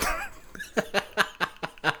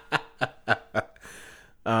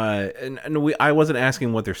 I wasn't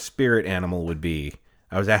asking what their spirit animal would be.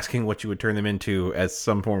 I was asking what you would turn them into as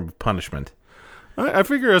some form of punishment. I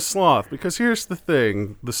figure a sloth, because here's the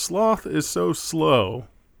thing. The sloth is so slow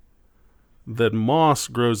that moss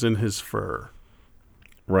grows in his fur.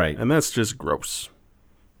 Right. And that's just gross.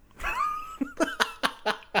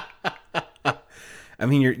 I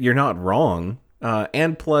mean, you're not wrong.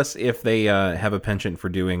 And plus, if they have a penchant for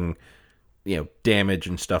doing, damage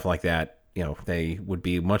and stuff like that, they would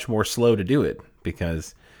be much more slow to do it.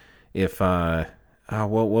 Because if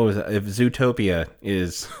what was it? If Zootopia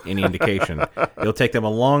is any indication, it'll take them a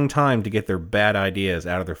long time to get their bad ideas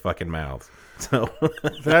out of their fucking mouths. So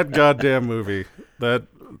that goddamn movie.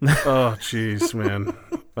 Oh, jeez, man.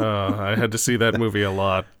 I had to see that movie a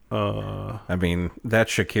lot. I mean, that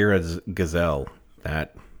Shakira's gazelle.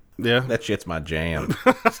 That shit's my jam.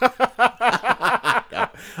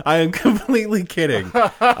 I am completely kidding.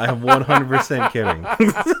 I am 100% kidding.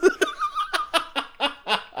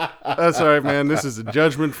 That's all right, man. This is a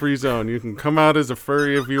judgment-free zone. You can come out as a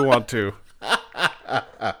furry if you want to.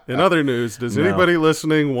 In other news, does anybody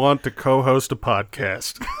listening want to co-host a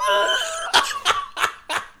podcast?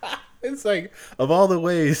 It's like, of all the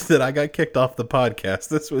ways that I got kicked off the podcast,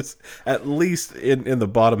 this was at least in the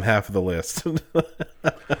bottom half of the list.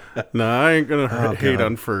 Nah, I ain't gonna hate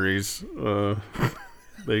on furries.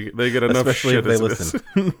 They get enough Especially shit if they as listen.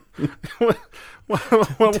 one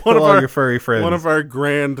of your furry friends. One of our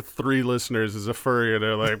grand 3 listeners is a furry, and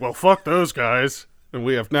they're like, "Well, fuck those guys," and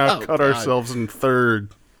we have now cut ourselves in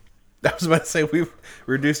third. I was about to say we've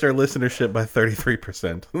reduced our listenership by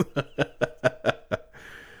 33%.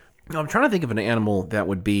 I'm trying to think of an animal that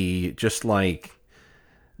would be just like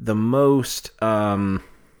the most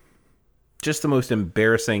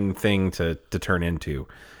embarrassing thing to turn into.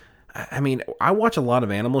 I mean, I watch a lot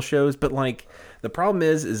of animal shows, but like the problem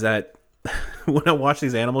is that when I watch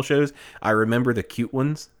these animal shows, I remember the cute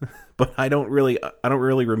ones, but I don't really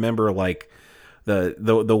remember like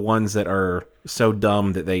the ones that are so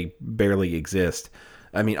dumb that they barely exist.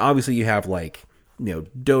 I mean, obviously you have like,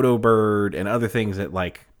 dodo bird and other things that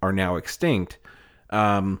like are now extinct.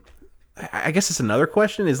 I guess it's another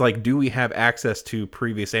question is like, do we have access to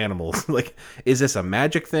previous animals? Like, is this a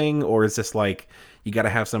magic thing, or is this like you got to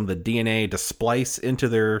have some of the DNA to splice into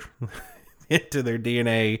their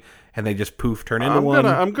DNA and they just poof turn into one?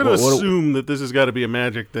 I'm gonna assume that this has got to be a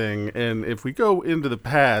magic thing, and if we go into the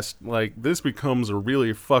past, like this becomes a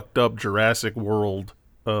really fucked up Jurassic World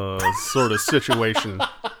sort of situation.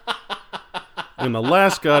 And the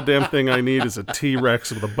last goddamn thing I need is a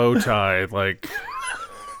T-Rex with a bow tie, like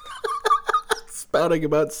spouting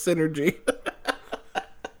about synergy.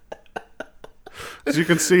 As you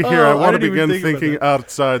can see here, I want to begin thinking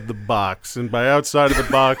outside the box. And by outside of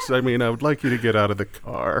the box, I mean I would like you to get out of the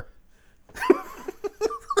car.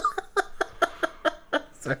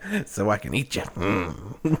 So I can eat you.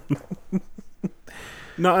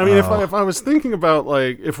 No, I mean, if I was thinking about,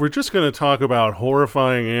 like, if we're just going to talk about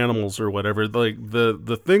horrifying animals or whatever, like,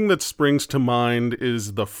 the thing that springs to mind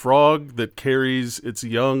is the frog that carries its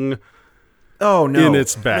young in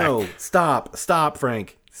its back. No, stop,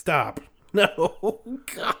 Frank. Stop. No,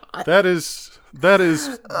 God. That is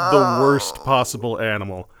the worst possible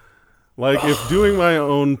animal. Like, if doing my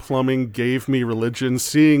own plumbing gave me religion,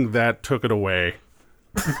 seeing that took it away.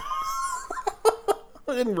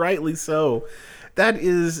 And rightly so. That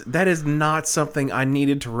is not something I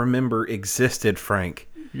needed to remember existed, Frank.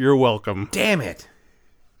 You're welcome. Damn it.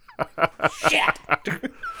 Shit.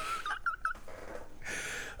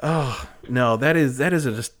 Oh, no, that is a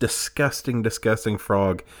just disgusting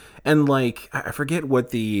frog. And like, I forget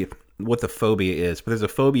what the phobia is, but there's a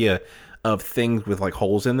phobia of things with like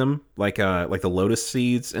holes in them, like the lotus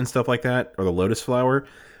seeds and stuff like that, or the lotus flower.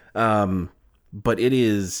 But it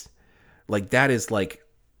is like, that is like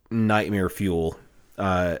nightmare fuel.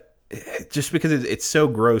 Just because it's so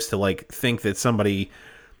gross to like think that somebody,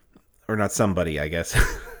 or not somebody, I guess,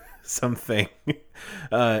 something.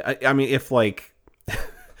 I mean, if like,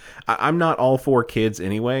 I'm not all for kids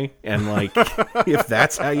anyway, and like, if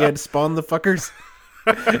that's how you had to spawn the fuckers,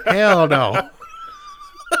 hell no.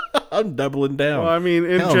 I'm doubling down. Well, I mean,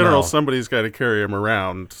 in Hell general, no. somebody's got to carry him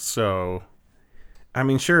around. So I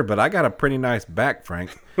mean, sure, but I got a pretty nice back,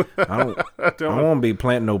 Frank. I don't want to be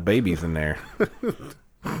planting no babies in there.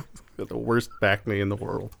 got the worst back knee in the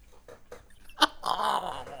world.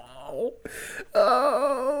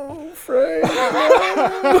 Oh, Frank.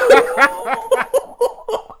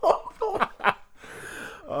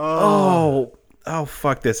 Oh,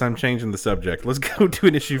 fuck this. I'm changing the subject. Let's go to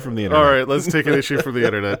an issue from the internet. All right, let's take an issue from the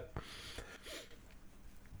internet.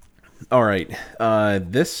 All right.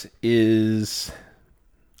 This is...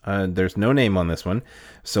 there's no name on this one,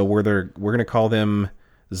 so we're going to call them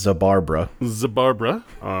Zabarbra. Zabarbra.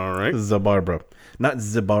 All right. Zabarbra. Not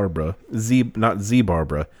Zabarbra. Not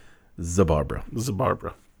Z-Barbara. Zabarbra.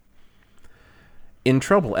 Zabarbra. In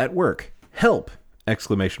trouble at work. Help!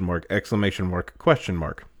 Exclamation mark, exclamation mark, question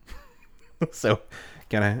mark. So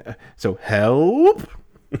help!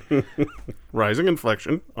 Rising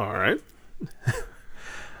inflection. All right.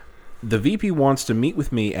 The VP wants to meet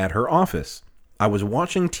with me at her office. I was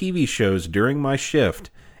watching TV shows during my shift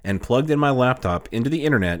and plugged in my laptop into the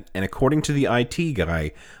internet, and according to the IT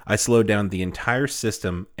guy, I slowed down the entire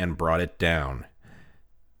system and brought it down.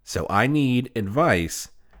 So I need advice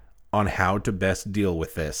on how to best deal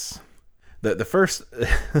with this. The first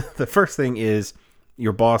the first thing is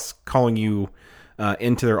your boss calling you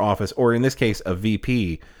into their office, or in this case, a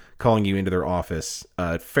VP calling you into their office,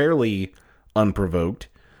 fairly unprovoked.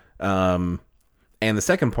 And the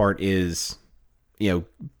second part is,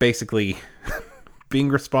 basically being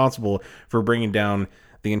responsible for bringing down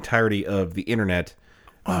the entirety of the internet.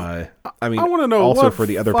 I want to know also what for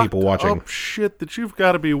the other people watching. Up shit that you've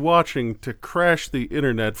got to be watching to crash the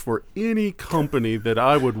internet for any company that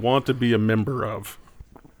I would want to be a member of.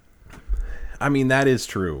 I mean, that is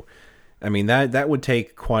true. I mean, that would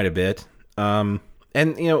take quite a bit. And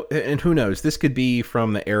who knows? This could be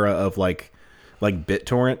from the era of like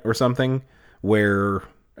BitTorrent or something, where,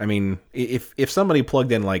 I mean, if somebody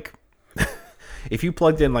plugged in if you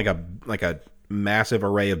plugged in like a massive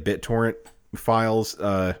array of BitTorrent files,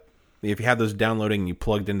 if you had those downloading and you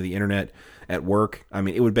plugged into the internet at work, I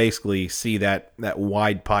mean, it would basically see that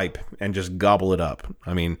wide pipe and just gobble it up.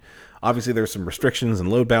 I mean, obviously there's some restrictions and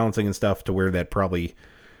load balancing and stuff to where that probably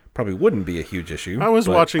wouldn't be a huge issue. I was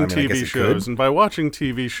watching I guess TV it shows, could. and by watching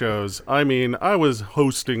TV shows, I mean I was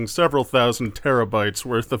hosting several thousand terabytes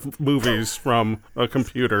worth of movies from a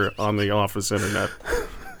computer on the office internet.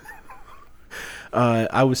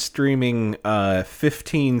 I was streaming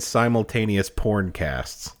 15 simultaneous porn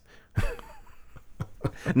casts.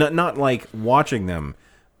 not like watching them,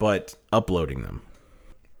 but uploading them.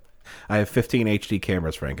 I have 15 HD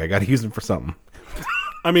cameras, Frank. I got to use them for something.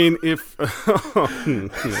 I mean, if...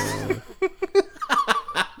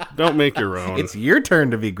 Don't make your own. It's your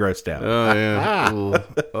turn to be grossed out. Oh,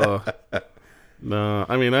 yeah. No,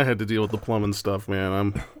 I mean, I had to deal with the plumbing stuff,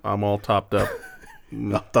 man. I'm all topped up.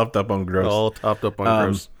 Topped up on gross. All topped up on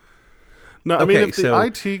gross. No, I mean, if the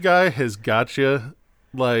IT guy has got you,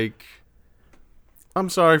 I'm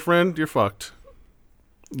sorry, friend, you're fucked.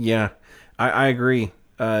 Yeah, I agree.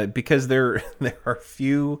 Because there are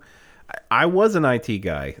few... I was an IT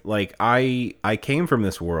guy. I came from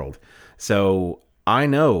this world. So I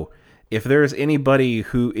know if there's anybody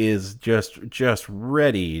who is just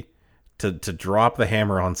ready to drop the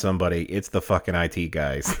hammer on somebody, it's the fucking IT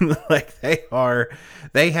guys. They've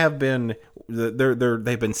been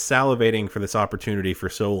salivating for this opportunity for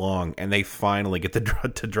so long, and they finally get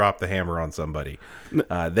to drop the hammer on somebody.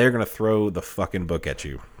 They're gonna throw the fucking book at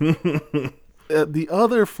you. The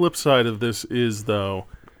other flip side of this is, though,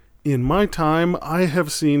 in my time, I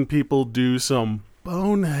have seen people do some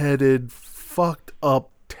boneheaded, fucked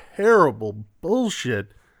up, terrible bullshit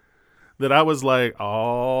that I was like,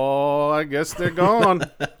 oh, I guess they're gone.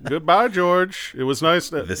 Goodbye, George. It was nice.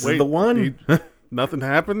 This is the one. Nothing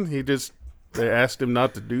happened. They asked him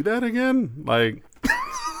not to do that again. I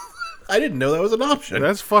didn't know that was an option.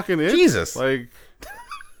 That's fucking it. Jesus. I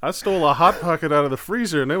stole a Hot Pocket out of the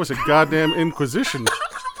freezer, and there was a goddamn Inquisition.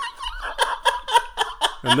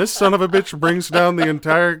 And this son of a bitch brings down the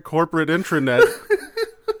entire corporate intranet.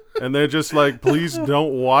 And they're just like, please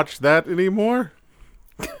don't watch that anymore.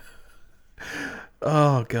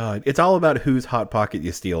 Oh, God. It's all about whose Hot Pocket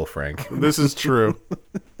you steal, Frank. This is true.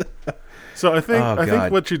 So I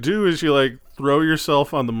think what you do is you throw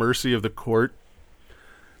yourself on the mercy of the court.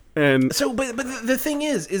 And so, but the thing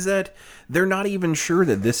is that they're not even sure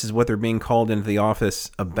that this is what they're being called into the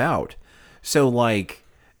office about. So,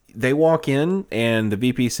 they walk in and the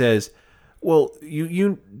VP says, well,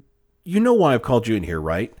 you know why I've called you in here,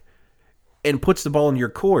 right? And puts the ball in your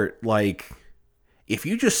court. if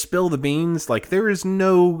you just spill the beans, like there's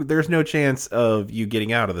no chance of you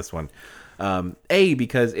getting out of this one.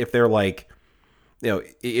 Because if they're like,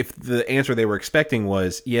 if the answer they were expecting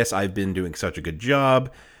was, yes, I've been doing such a good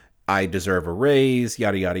job, I deserve a raise,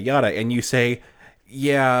 yada, yada, yada. And you say,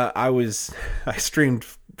 yeah, I streamed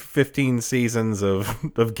 15 seasons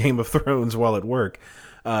of Game of Thrones while at work.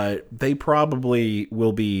 They probably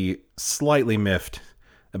will be slightly miffed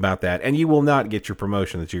about that. And you will not get your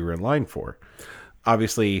promotion that you were in line for.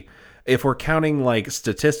 Obviously, if we're counting like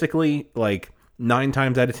statistically, like 9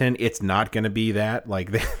 times out of 10, it's not going to be that.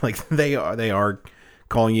 Like they are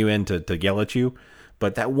calling you in to yell at you.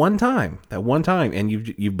 But that one time, and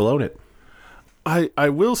you've blown it. I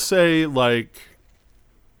will say, like,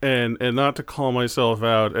 and not to call myself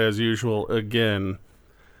out as usual again,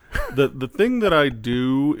 the thing that I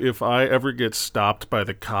do if I ever get stopped by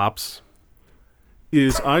the cops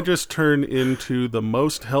is I just turn into the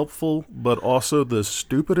most helpful but also the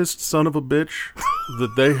stupidest son of a bitch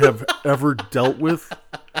that they have ever dealt with.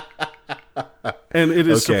 And it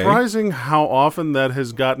is surprising how often that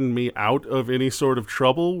has gotten me out of any sort of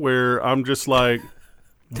trouble where I'm just like,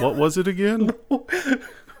 what was it again?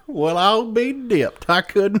 Well, I'll be dipped. I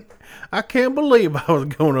can't believe I was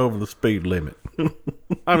going over the speed limit.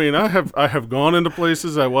 I mean, I have gone into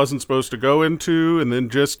places I wasn't supposed to go into and then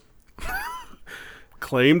just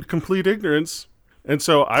claimed complete ignorance. And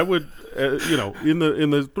so I would, in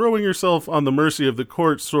the throwing yourself on the mercy of the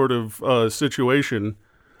court sort of situation,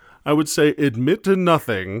 I would say admit to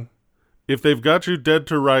nothing. If they've got you dead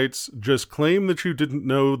to rights, just claim that you didn't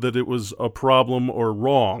know that it was a problem or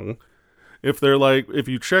wrong. If they're like, if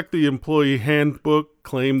you check the employee handbook,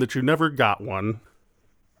 claim that you never got one.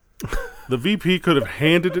 The VP could have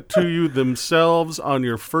handed it to you themselves on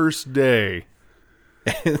your first day.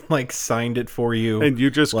 And, like, signed it for you. And you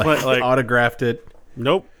just, like autographed it.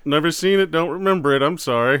 Nope, never seen it, don't remember it, I'm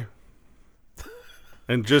sorry.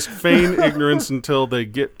 And just feign ignorance until they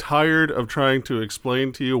get tired of trying to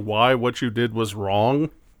explain to you why what you did was wrong.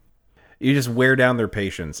 You just wear down their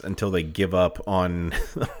patience until they give up on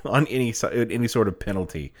any sort of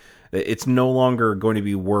penalty. It's no longer going to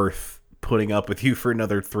be worth putting up with you for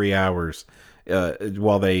another 3 hours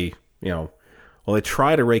while they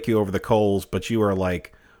try to rake you over the coals, but you are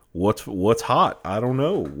like, what's hot? I don't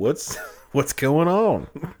know. What's going on?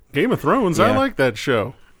 Game of Thrones, yeah. I like that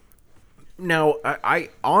show. Now, I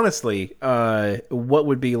honestly, what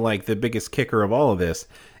would be like the biggest kicker of all of this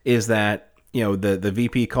is that, the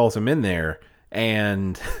VP calls him in there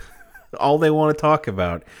and all they want to talk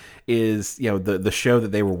about is, the show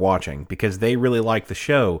that they were watching because they really like the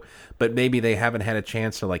show, but maybe they haven't had a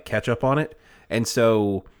chance to like catch up on it. And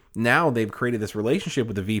so now they've created this relationship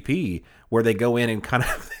with the VP where they go in and kind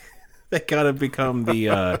of they gotta become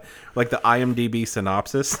the like the IMDb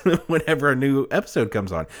synopsis whenever a new episode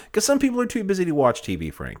comes on. Because some people are too busy to watch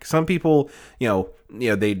TV, Frank. Some people,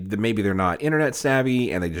 they maybe they're not internet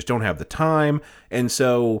savvy and they just don't have the time, and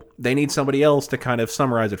so they need somebody else to kind of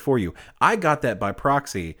summarize it for you. I got that by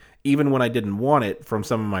proxy, even when I didn't want it from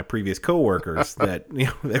some of my previous coworkers. That they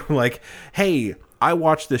were like, "Hey, I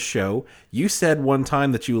watched this show. You said one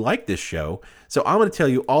time that you liked this show, so I'm going to tell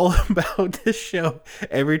you all about this show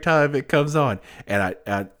every time it comes on." And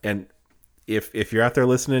and if you're out there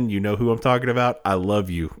listening, you know who I'm talking about. I love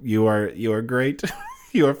you. You are great.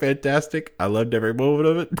 You are fantastic. I loved every moment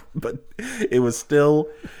of it. But it was still,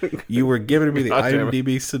 you were giving me the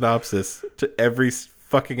IMDb synopsis to every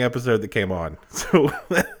fucking episode that came on. So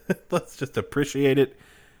let's just appreciate it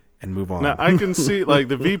and move on. Now, I can see, like,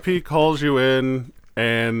 the VP calls you in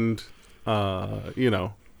and,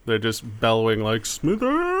 they're just bellowing, like,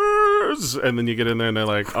 Smithers! And then you get in there and they're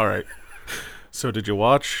like, all right, so did you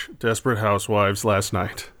watch Desperate Housewives last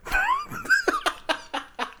night?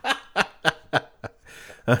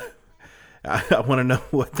 I want to know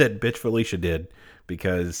what that bitch Felicia did,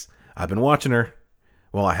 because I've been watching her.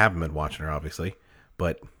 Well, I haven't been watching her, obviously,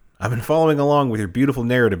 but I've been following along with your beautiful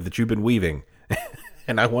narrative that you've been weaving.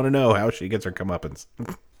 And I want to know how she gets her comeuppance.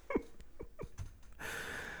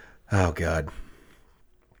 Oh, God.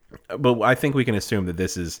 But I think we can assume that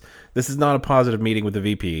this is not a positive meeting with the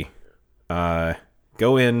VP.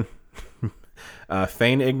 Go in,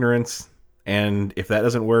 feign ignorance, and if that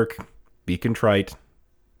doesn't work, be contrite.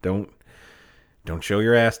 Don't show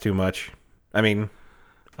your ass too much. I mean,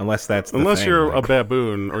 unless that's the unless thing, you're like. a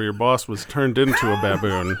baboon or your boss was turned into a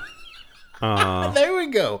baboon. There we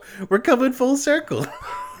go. We're coming full circle.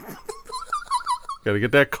 Got to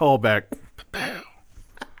get that call back.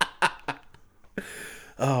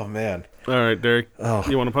 Oh, man. All right, Derek. Oh.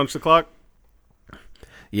 You want to punch the clock?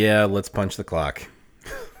 Yeah, let's punch the clock.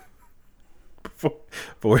 Before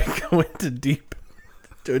we go into deep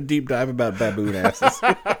Do a deep dive about baboon asses.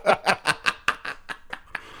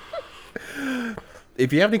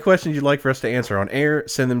 If you have any questions you'd like for us to answer on air,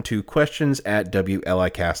 send them to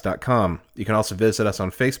questions@WLIcast.com. You can also visit us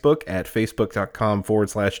on Facebook at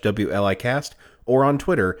facebook.com/WLIcast or on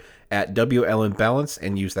Twitter at WLImbalance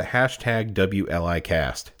and use the hashtag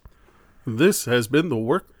WLIcast. This has been the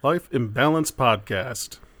Work-Life Imbalance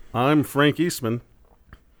Podcast. I'm Frank Eastman.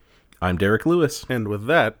 I'm Derek Lewis. And with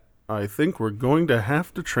that, I think we're going to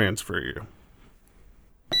have to transfer you.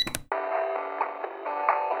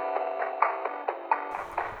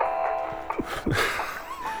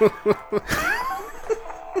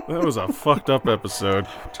 That was a fucked up episode.